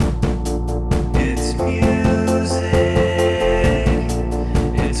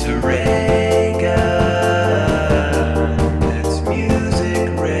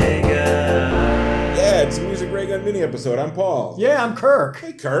episode. I'm Paul. Yeah, I'm Kirk.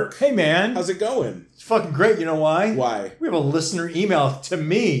 Hey, Kirk. Hey, man. How's it going? It's fucking great. You know why? Why? We have a listener email to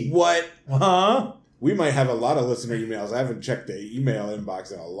me. What? Huh? We might have a lot of listener emails. I haven't checked the email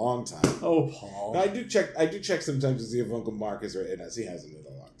inbox in a long time. Oh, Paul. I do check sometimes to see if Uncle Mark is written us. He hasn't in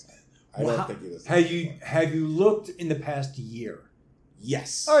a long time. I don't think he listens. Have you looked in the past year?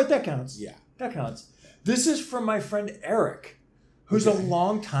 Yes. All right, that counts. Yeah. That counts. This is from my friend Eric, who's a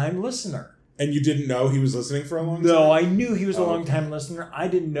long-time listener. And you didn't know he was listening for a long time? No, I knew he was a long-time listener. I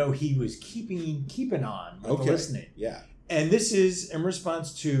didn't know he was keeping on with the listening. Yeah. And this is in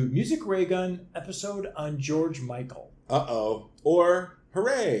response to Music Raygun episode on George Michael. Uh-oh. Or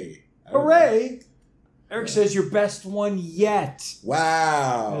hooray. Hooray! Eric says, your best one yet.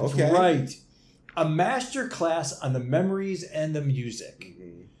 Wow. That's right. A master class on the memories and the music.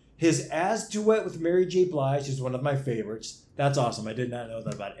 Mm-hmm. His As duet with Mary J. Blige is one of my favorites. That's awesome. I did not know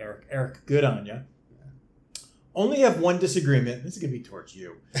that about Eric. Eric, good on you. Only have one disagreement. This is going to be towards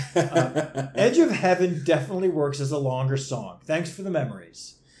you. Edge of Heaven definitely works as a longer song. Thanks for the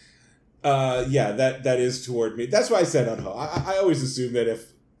memories. Yeah, that is toward me. That's why I said unho. I always assume that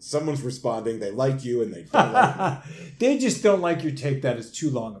if someone's responding, they like you and they don't like you. They just don't like your take that is too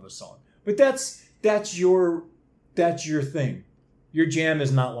long of a song. But that's your thing. Your jam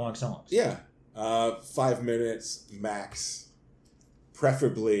is not long songs. Yeah. 5 minutes max.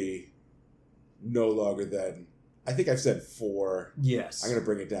 Preferably no longer than, I think I've said 4. Yes. I'm going to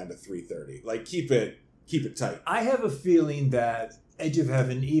bring it down to 3:30. Like, keep it tight. I have a feeling that Edge of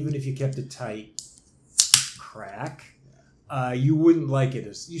Heaven, even if you kept it tight, you wouldn't like it.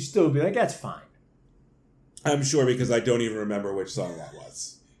 You still would be like, that's fine. I'm sure, because I don't even remember which song that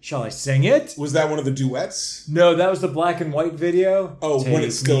was. Shall I sing it? Was that one of the duets? No, that was the black and white video. Oh, when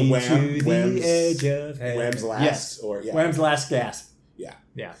it's still Wham. To the edge of heaven. Wham's last? Yes. Or, yeah. Wham's last gasp. Yeah.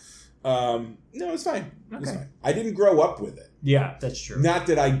 Yeah. No, it's fine. Okay. It's fine. I didn't grow up with it. Yeah, that's true. Not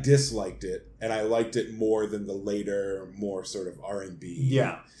that I disliked it, and I liked it more than the later, more sort of R&B,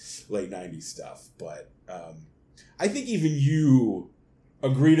 late 90s stuff. But I think even you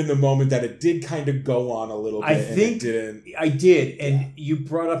agreed in the moment that it did kind of go on a little bit. I did, and you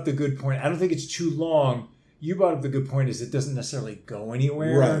brought up the good point. I don't think it's too long. You brought up the good point is it doesn't necessarily go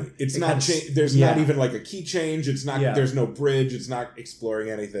anywhere. Right. It's not. There's not even like a key change. It's not. Yeah. There's no bridge. It's not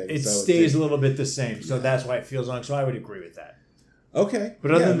exploring anything. It stays a little bit the same. So that's why it feels long. So I would agree with that. Okay. But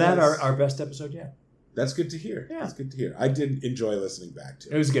other than that, our best episode, that's good to hear. Yeah. That's good to hear. I did enjoy listening back to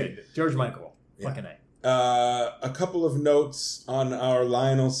it. It was good. George Michael. Fucking A. A couple of notes on our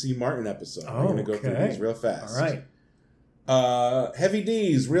Lionel C. Martin episode. We're going to go through these real fast. All right. Heavy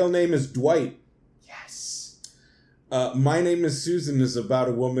D's real name is Dwight. Yes. My Name is Susan is about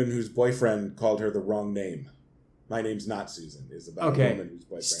a woman whose boyfriend called her the wrong name. My Name's Not Susan is about a woman whose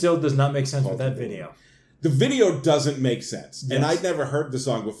boyfriend. Still does not make sense with that video. The video doesn't make sense. Yes. And I'd never heard the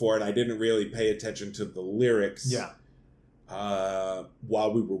song before, and I didn't really pay attention to the lyrics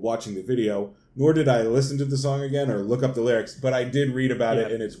while we were watching the video. Nor did I listen to the song again or look up the lyrics, but I did read about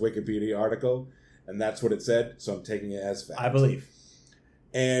it in its Wikipedia article, and that's what it said, so I'm taking it as fact. I believe.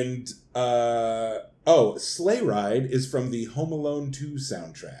 And, Sleigh Ride is from the Home Alone 2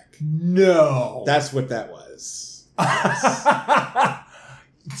 soundtrack. No! That's what that was.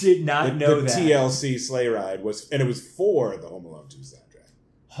 Did not know that. The TLC Sleigh Ride was, and it was for the Home Alone 2 soundtrack.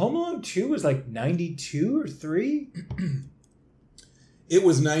 Home Alone 2 was like 92 or 3? It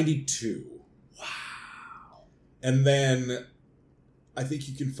was 92. And then I think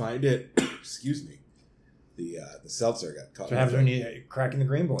you can find it. Excuse me. The seltzer got caught. So what happens when you cracking the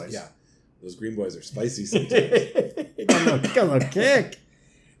Green Boys? Yeah, those Green Boys are spicy sometimes. Got a little kick.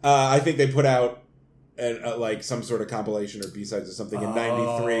 I think they put out like some sort of compilation or B-sides or something in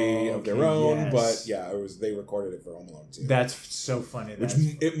 '93 of their own. Yes. But yeah, they recorded it for Home Alone 2. That's so funny.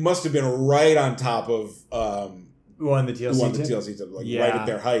 It must have been right on top of one the TLC tip, like right at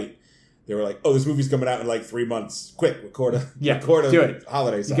their height. They were like, "Oh, this movie's coming out in like 3 months. Quick, record a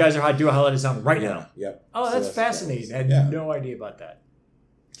holiday song. You guys do a holiday song right now." Yep. Oh, that's fascinating. I had no idea about that.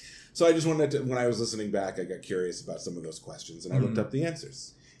 So I just wanted to, when I was listening back, I got curious about some of those questions, and I looked up the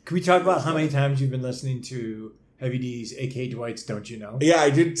answers. Can we talk about how many times you've been listening to Heavy D's, A.K. Dwight's Don't You Know? Yeah,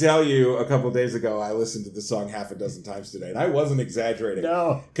 I did tell you a couple of days ago I listened to the song half a dozen times today, and I wasn't exaggerating.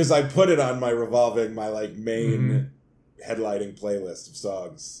 No. Because I put it on my main headlining playlist of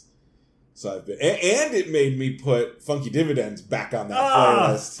songs. So I've been, and it made me put Funky Dividends back on that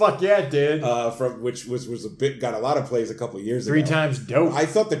playlist. Fuck yeah, it did. From which was got a lot of plays a couple of years ago. 3 times dope. I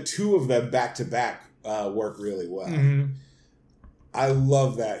thought the 2 of them back to back work really well. Mm-hmm. I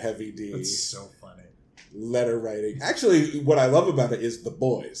love that Heavy D. That's so funny. Letter writing. Actually, what I love about it is the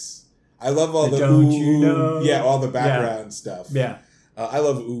boys. I love all the don't you know? Yeah, all the background stuff. Yeah. I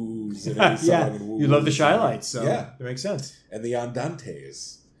love oohs in any song. Yeah. And You love the Shy Lights, so yeah, it makes sense. and the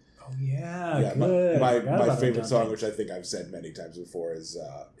Andantes. Oh yeah, Yeah, good. my favorite song, which I think I've said many times before, is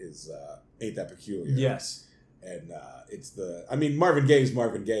 "Ain't That Peculiar." Yes, and it's Marvin Gaye is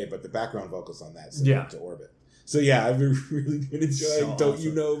Marvin Gaye, but the background vocals on that sing to Orbit. So yeah, I've really been enjoying So "Don't awesome.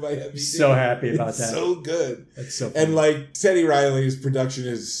 You Know" by Heavy D. So happy about that. So good. It's so funny. And like Teddy Riley's production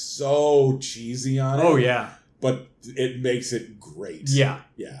is so cheesy on it. Oh yeah, but it makes it great. Yeah,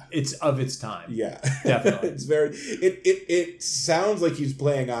 yeah, it's of its time. Yeah, definitely. It's very. It sounds like he's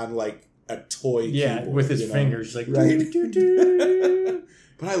playing on like a toy. Keyboard, with his fingers, like right. doo, doo, doo.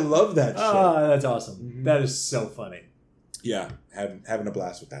 But I love that shit. Oh, that's awesome. Mm-hmm. That is so funny. Yeah, having a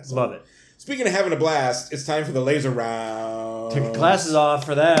blast with that song. Love it. Speaking of having a blast, it's time for the laser round. Took the glasses off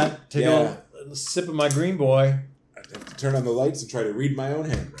for that. Take a little sip of my Green Boy. I have to turn on the lights and try to read my own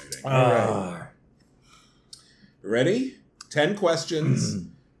handwriting. All right. Ready? 10 questions.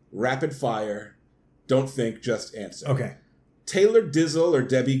 Rapid fire. Don't think, just answer. Okay. Taylor Dizzle or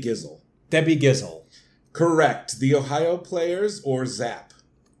Debbie Gizzle? Debbie Gizzle. Correct. The Ohio Players or Zap?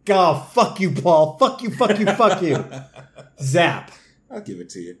 Oh, fuck you, Paul. Fuck you, fuck you, fuck you. Zap. I'll give it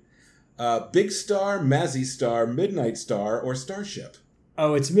to you. Big Star, Mazzy Star, Midnight Star, or Starship?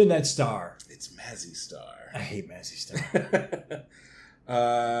 Oh, it's Midnight Star. It's Mazzy Star. I hate Mazzy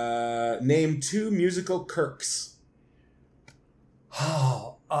Star. Name 2 musical Kirks.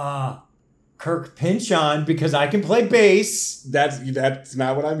 Oh, Kirk Pinchon, because I can play bass. That's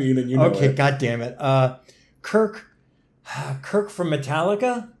not what I mean, and you know okay, it. God damn it. Kirk from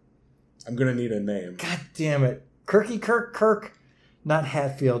Metallica? I'm going to need a name. God damn it. Kirk. Not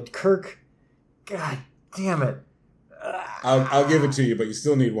Hatfield. Kirk. God damn it. I'll give it to you, but you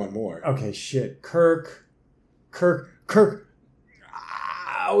still need one more. Okay, shit. Kirk.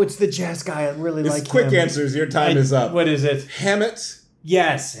 Oh, it's the jazz guy. I really like him. Quick answers. Your time is up. What is it? Hammett.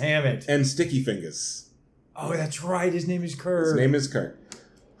 Yes, Hammett. And Sticky Fingers. Oh, that's right. His name is Kirk. His name is Kirk.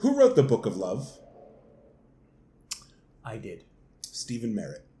 Who wrote the Book of Love? I did. Stephen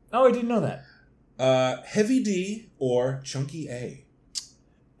Merritt. Oh, I didn't know that. Heavy D or Chunky A?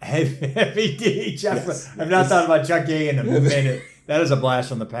 Heavy D. Jeff. Yes. I've not thought about Chunky A in a minute. That is a blast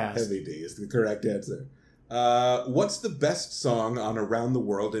from the past. Heavy D is the correct answer. What's the best song on Around the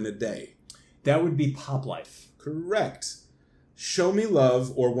World in a Day? That would be Pop Life. Correct. Show Me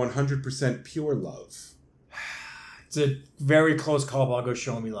Love or 100% Pure Love? It's a very close call, but I'll go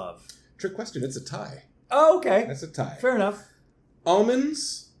Show Me Love. Trick question. It's a tie. Oh, okay. That's a tie. Fair enough.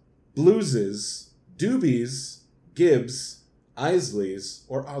 Almonds, Blueses, Doobies, Gibbs, Isleys,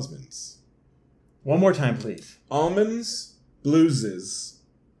 or Osmonds? One more time, please. Almonds, Blueses,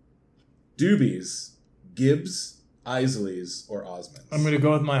 Doobies, Gibbs, Isleys, or Osmonds? I'm going to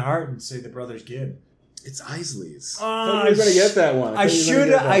go with my heart and say the Brothers Gibb. It's Isleys. I you were going to get that one. I should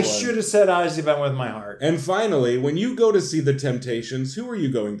have said Isley, but I went with my heart. And finally, when you go to see The Temptations, who are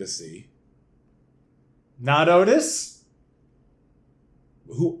you going to see? Not Otis?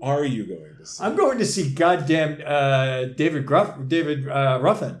 Who are you going to see? I'm going to see goddamn David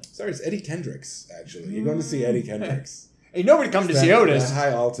Ruffin. Sorry, it's Eddie Kendricks, actually. You're going to see Eddie Kendricks. Ain't nobody come to see Otis. That high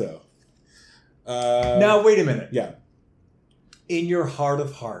alto. Now, wait a minute. Yeah. In your heart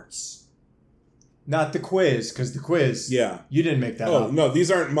of hearts. Not the quiz, because the quiz, you didn't make that up. Oh, no,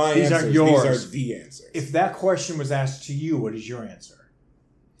 these aren't my answers. Aren't yours. These are the answers. If that question was asked to you, what is your answer?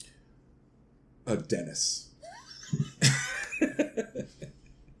 Dennis.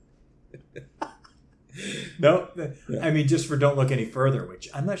 No, I mean, just for Don't Look Any Further, which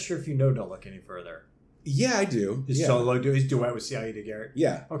I'm not sure if you know Don't Look Any Further. Yeah, I do. His solo, his duet with C.I.E. Garrett.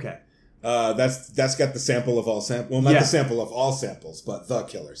 Yeah. Okay. That's got the sample of all samples. Well, not the sample of all samples, but the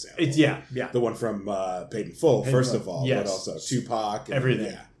killer sample. It's the one from Paid in Full, first of all, but also Tupac. And,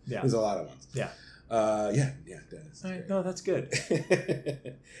 everything. Yeah, there's a lot of ones. Yeah. Dennis. All right, no, that's good.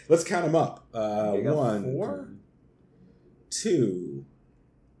 Let's count them up. 1, 4, 2.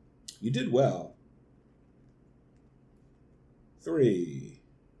 You did well. 3,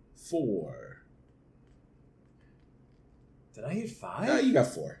 4. Did I hit 5? No, you got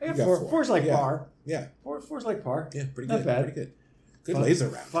 4. I got 4. 4's like par. Yeah. 4's like par. Yeah, pretty Not good. bad. Pretty good. Good laser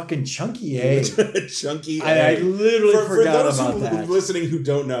round. Fucking Chunky A. Chunky A. I literally forgot about that. For those listening who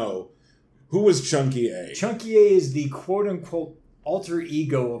don't know, who was Chunky A? Chunky A is the quote-unquote alter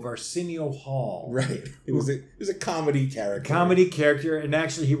ego of Arsenio Hall. Right. It was a comedy character. And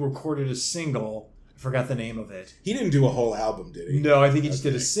actually he recorded a single. I forgot the name of it. He didn't do a whole album, did he? No, I think he just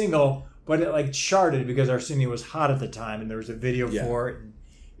did a single, but it charted because Arsenio was hot at the time, and there was a video for it. And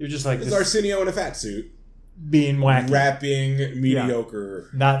you're just like... It's Arsenio in a fat suit. being wacky. Rapping, mediocre.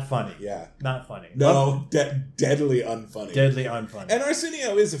 Yeah. Not funny. Yeah. Not funny. No, deadly unfunny. Deadly unfunny. And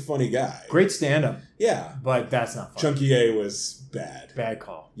Arsenio is a funny guy. Great stand-up. Yeah. But that's not funny. Chunky A was bad. Bad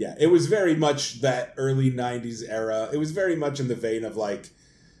call. Yeah. It was very much that early 90s era. It was very much in the vein of like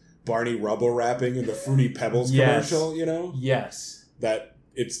Barney Rubble rapping in the Fruity Pebbles commercial, you know? Yes. That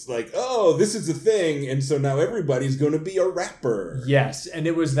it's like, oh, this is a thing, and so now everybody's going to be a rapper. Yes, and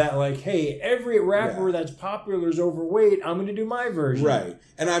it was that like, hey, every rapper that's popular is overweight. I'm going to do my version. Right,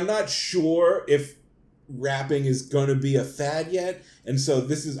 and I'm not sure if rapping is going to be a fad yet, and so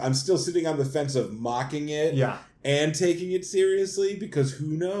I'm still sitting on the fence of mocking it and taking it seriously, because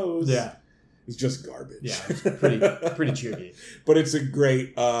who knows? Yeah. It's just garbage. Yeah, it's pretty cheeky. But it's a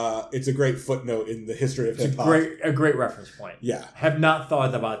great footnote in the history of hip hop. A great reference point. Yeah. Have not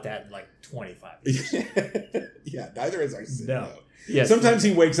thought about that in like 25 years. Yeah, neither is Arsenio. No. Yes. Sometimes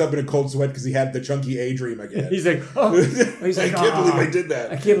he wakes up in a cold sweat because he had the Chunky A dream again. He's like, I can't believe I did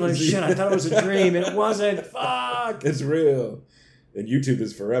that. I can't believe shit. I thought it was a dream. It wasn't. Fuck. It's real. And YouTube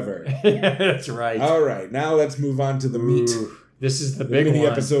is forever. That's right. All right, now let's move on to the meat. This is the big mini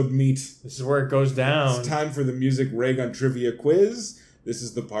one. episode meat. This is where it goes down. It's time for the Music Raygun Trivia Quiz. This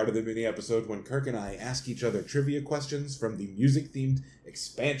is the part of the mini episode when Kirk and I ask each other trivia questions from the music-themed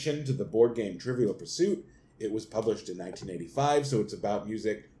expansion to the board game Trivial Pursuit. It was published in 1985, so it's about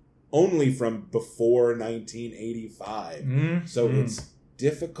music only from before 1985. Mm-hmm. So it's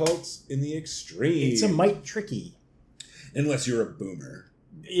difficult in the extreme. It's a mite tricky. Unless you're a boomer.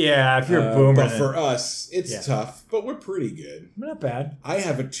 Yeah, if you're a boomer. But for us, it's tough, but we're pretty good. Not bad. I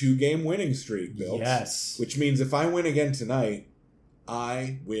have a 2-game winning streak built. Yes. Which means if I win again tonight,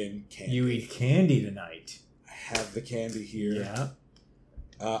 I win candy. You eat candy tonight. I have the candy here. Yeah.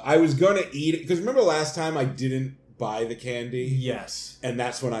 I was going to eat it, because remember last time I didn't buy the candy? Yes. And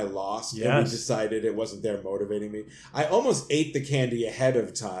that's when I lost. Yes. And we decided it wasn't there motivating me. I almost ate the candy ahead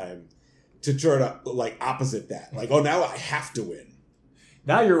of time to try to, like, opposite that. Like, oh, now I have to win.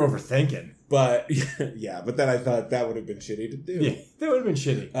 Now you're overthinking. But, yeah, but then I thought that would have been shitty to do. Yeah, that would have been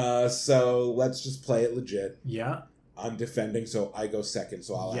shitty. So let's just play it legit. Yeah. I'm defending, so I go second,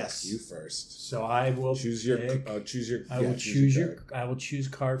 so I'll ask you first. So I will choose your I will choose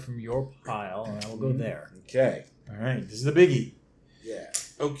card from your pile, and I will go there. Okay. All right. This is the biggie. Yeah.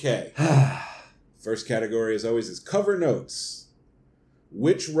 Okay. First category, as always, is cover notes.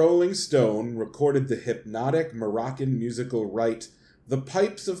 Which Rolling Stone recorded the hypnotic Moroccan musical rite "The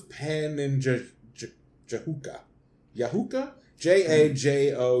Pipes of Pan and Jahouka"? Jahouka?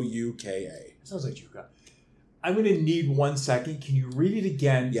 Jajouka. Sounds like Juka. I'm going to need 1 second. Can you read it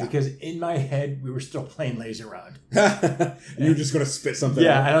again? Yeah. Because in my head, we were still playing Laser Round. You were just going to spit something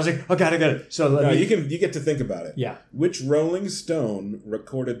out. And I was like, oh, God, I got it. So you get to think about it. Yeah. Which Rolling Stone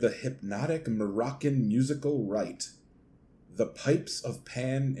recorded the hypnotic Moroccan musical rite, "The Pipes of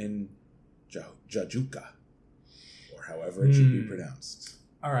Pan and Jahouka," or however it should be pronounced?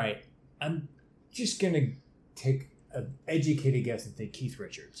 All right. I'm just going to take an educated guess and think Keith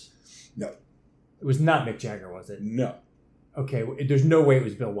Richards. No. It was not Mick Jagger, was it? No. Okay, there's no way it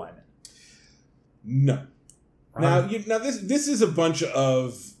was Bill Wyman. No. Now this is a bunch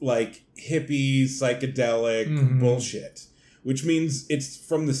of like hippie psychedelic bullshit, which means it's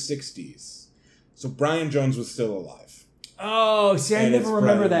from the 60s. So Brian Jones was still alive. Oh, see, I never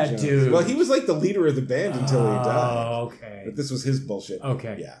remember that dude. Well, he was like the leader of the band until he died. Oh, okay. But this was his bullshit.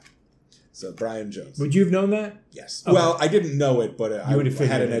 Okay. Yeah. So Brian Jones. Would you have known that? Yes. Okay. Well, I didn't know it, but I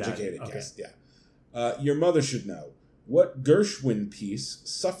had an educated guess. Okay. Yeah. Your mother should know. What Gershwin piece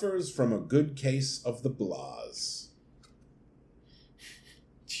suffers from a good case of the blahs?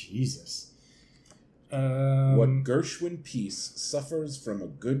 Jesus. What Gershwin piece suffers from a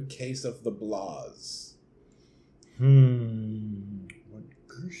good case of the blahs? What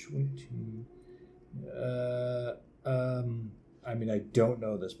Gershwin tune? I mean, I don't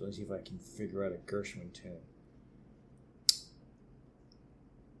know this, but let's see if I can figure out a Gershwin tune.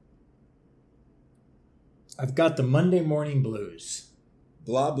 I've got the Monday Morning Blues.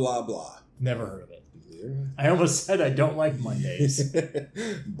 Blah, blah, blah. Never heard of it. I almost said I don't like Mondays.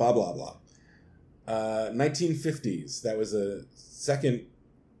 Blah, blah, blah. 1950s. That was a second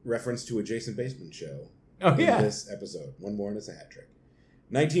reference to a Jason Bateman show. Oh, yeah. In this episode. One more and it's a hat trick.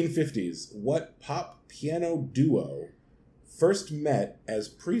 1950s. What pop piano duo first met as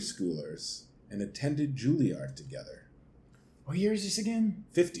preschoolers and attended Juilliard together? What year is this again?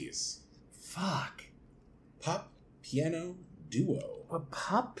 50s. Fuck. Pop piano duo. A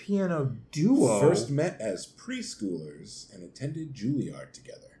pop piano duo? First met as preschoolers and attended Juilliard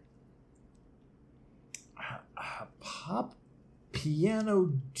together. A pop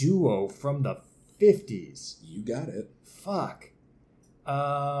piano duo from the 50s. You got it. Fuck.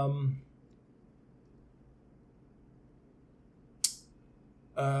 I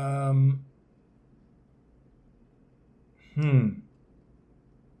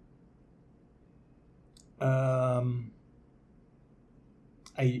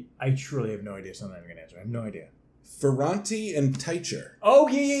truly have no idea. So I'm not even gonna answer. I have no idea. Ferranti and Teicher. Oh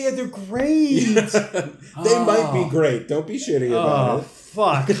yeah, they're great. They might be great. Don't be shitty about it.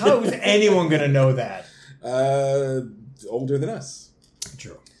 Fuck! How is anyone gonna know that? Older than us.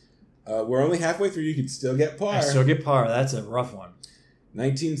 True. We're only halfway through. You could still get par. I still get par. That's a rough one.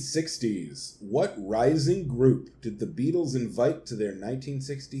 1960s. What rising group did the Beatles invite to their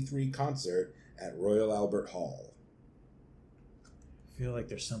 1963 concert at Royal Albert Hall? I feel like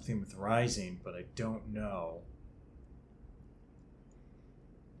there's something with rising, but I don't know.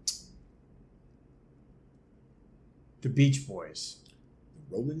 The Beach Boys. The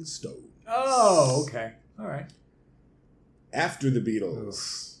Rolling Stones. Oh, okay. All right. After the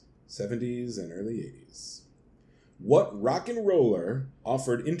Beatles. 70s and early 80s. What rock and roller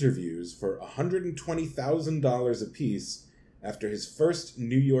offered interviews for $120,000 apiece after his first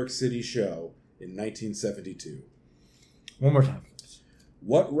New York City show in 1972? One more time, please.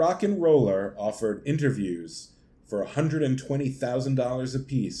 What rock and roller offered interviews for $120,000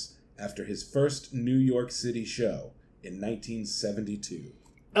 apiece after his first New York City show in 1972?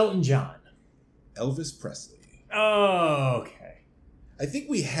 Elton John. Elvis Presley. Oh, okay. I think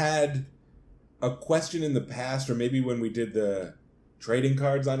we had a question in the past, or maybe when we did the trading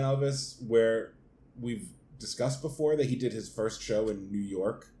cards on Elvis, where we've discussed before that he did his first show in New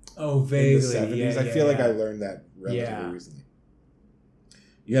York. Oh, vaguely. In the 70s. I feel like I learned that relatively recently.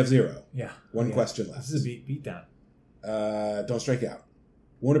 You have 0. Yeah. One question left. This is a beat down. Don't strike out.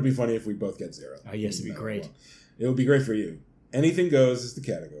 Won't it be funny if we both get 0? Oh, yes, it'd be great. It would be great for you. Anything goes is the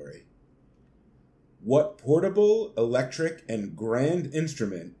category. What portable, electric, and grand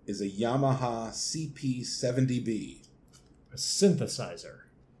instrument is a Yamaha CP70B? A synthesizer.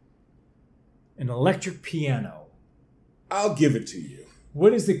 An electric piano. I'll give it to you.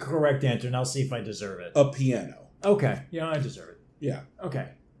 What is the correct answer? And I'll see if I deserve it. A piano. Okay. Yeah, I deserve it. Yeah. Okay.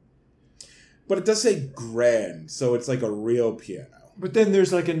 But it does say grand, so it's like a real piano. But then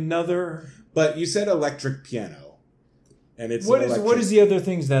there's like another... But you said electric piano. And it's what is the other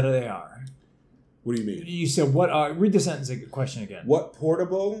things that they are? What do you mean? You said what are... Read the sentence question again. What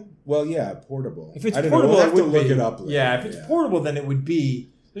portable? Well, yeah, portable. If it's portable, we'll have it to would look be. it up later. Yeah, if it's portable, then it would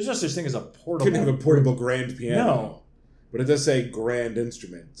be... There's no such thing as a portable... Couldn't have a portable grand piano. No. But it does say grand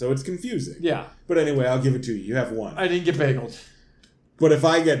instrument, so it's confusing. Yeah. But anyway, I'll give it to you. You have 1. I didn't get bageled. But if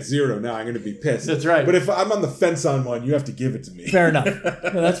I get 0 now, I'm going to be pissed. That's right. But if I'm on the fence on one, you have to give it to me. Fair enough.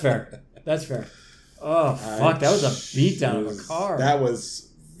 No, that's fair. That's fair. Oh, fuck. That was a beatdown of a car. That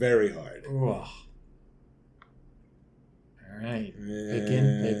was very hard. Ooh. All right.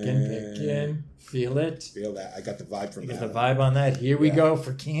 Picking. Feel it. Feel that. I got the vibe from that. You got the vibe on that. Here we go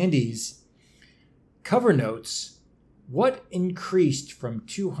for candies. Cover notes. What increased from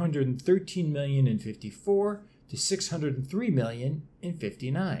 213 million in 54 to 603 million in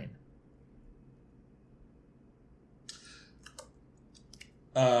 59?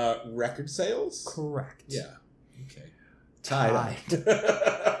 Record sales? Correct. Yeah. Okay. Tied.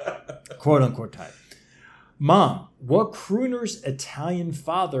 Quote unquote tied. Mom, what crooner's Italian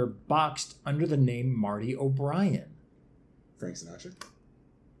father boxed under the name Marty O'Brien? Frank Sinatra?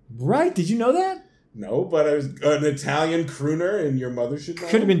 Right. Did you know that? No, but I was an Italian crooner and your mother should know.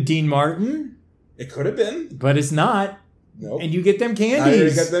 Could have been Dean Martin. It could have been. But it's not. Nope. And you get them candies. I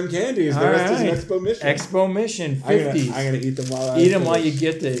already got them candies. The rest is Expo Mission. Expo Mission, 50s. I'm going to eat them while you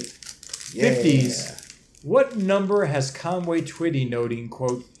get the 50s. What number has Conway Twitty noting,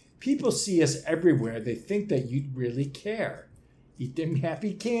 quote, people see us everywhere. They think that you'd really care. Eat them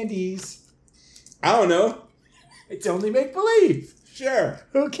happy candies. I don't know. It's only make-believe. Sure.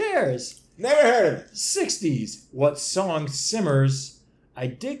 Who cares? Never heard of it. 60s. What song simmers... I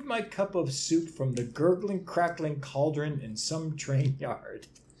dig my cup of soup from the gurgling, crackling cauldron in some train yard.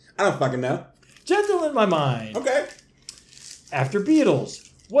 I don't fucking know. Gentle in my mind. Okay. After Beatles,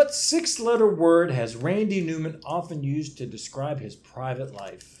 what 6-letter word has Randy Newman often used to describe his private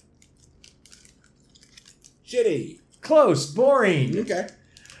life? Shitty. Close. Boring. Okay.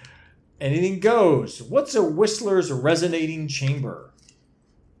 Anything goes. What's a whistler's resonating chamber?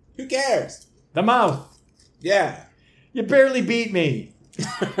 Who cares? The mouth. Yeah. You barely beat me.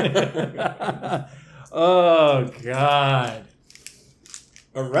 Oh, God.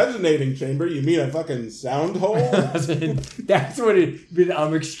 A resonating chamber? You mean a fucking sound hole? That's what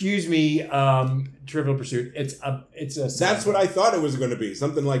it. Excuse me, Trivial Pursuit. It's a. That's what I thought it was going to be.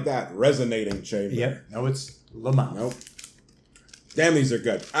 Something like that. Resonating chamber. Yep. No, it's Lamont. Nope. Damn, these are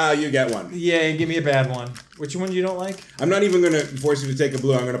good. You get one. Yeah, give me a bad one. Which one you don't like? I'm not even going to force you to take a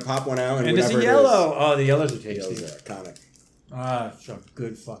blue. I'm going to pop one out. And it's a yellow. Oh, the yellows are tasty. Yellows are iconic. It's a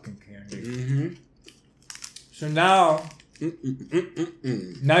good fucking candy. Mm-hmm. So now...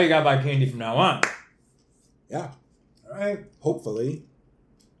 Now you gotta buy candy from now on. Yeah. All right. Hopefully.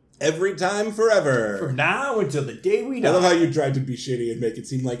 Every time, forever. From now until the day we die. I love how you tried to be shitty and make it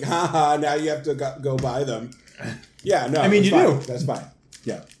seem like, haha, now you have to go buy them. Yeah, no. I mean, you fine. do. That's fine.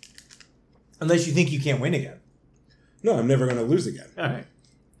 Yeah. Unless you think you can't win again. No, I'm never going to lose again. All right.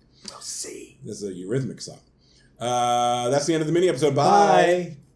 We'll see. This is a Eurythmics song. That's the end of the mini episode. Bye.